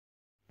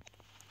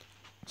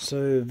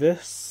So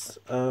this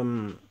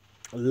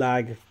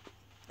lag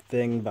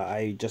thing that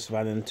I just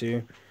ran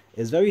into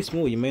is very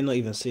small. You may not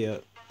even see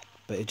it,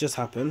 but it just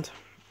happened.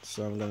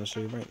 So I'm gonna show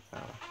you right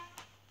now.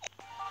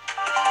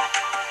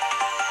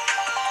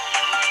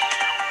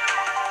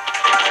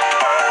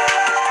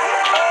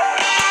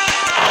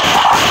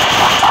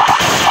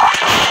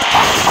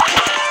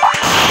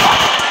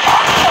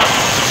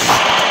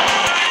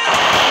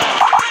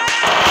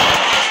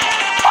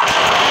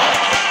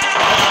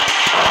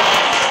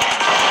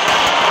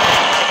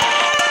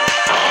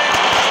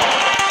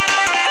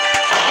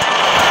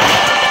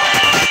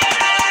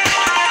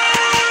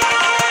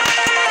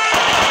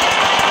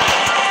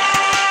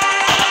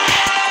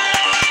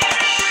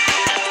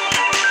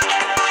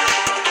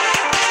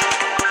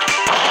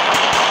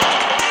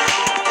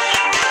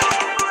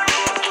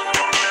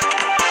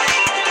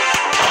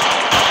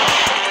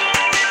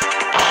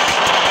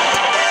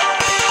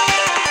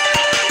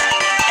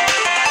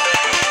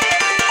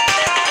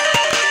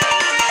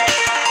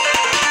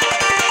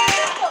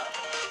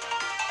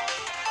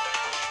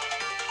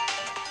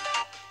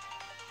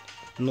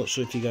 I'm not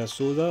sure if you guys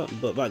saw that,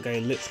 but that guy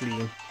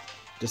literally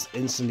just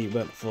instantly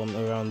went from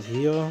around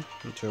here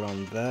to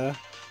around there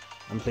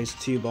and placed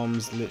 2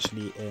 bombs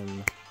literally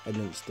in an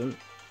instant.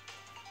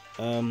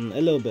 A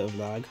little bit of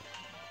lag,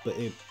 but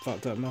it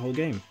fucked up my whole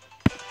game.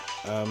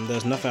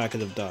 There's nothing I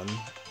could have done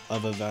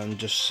other than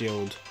just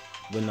shield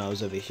when I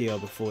was over here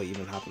before it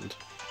even happened.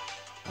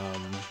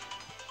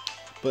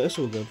 But it's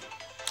all good,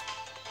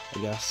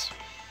 I guess.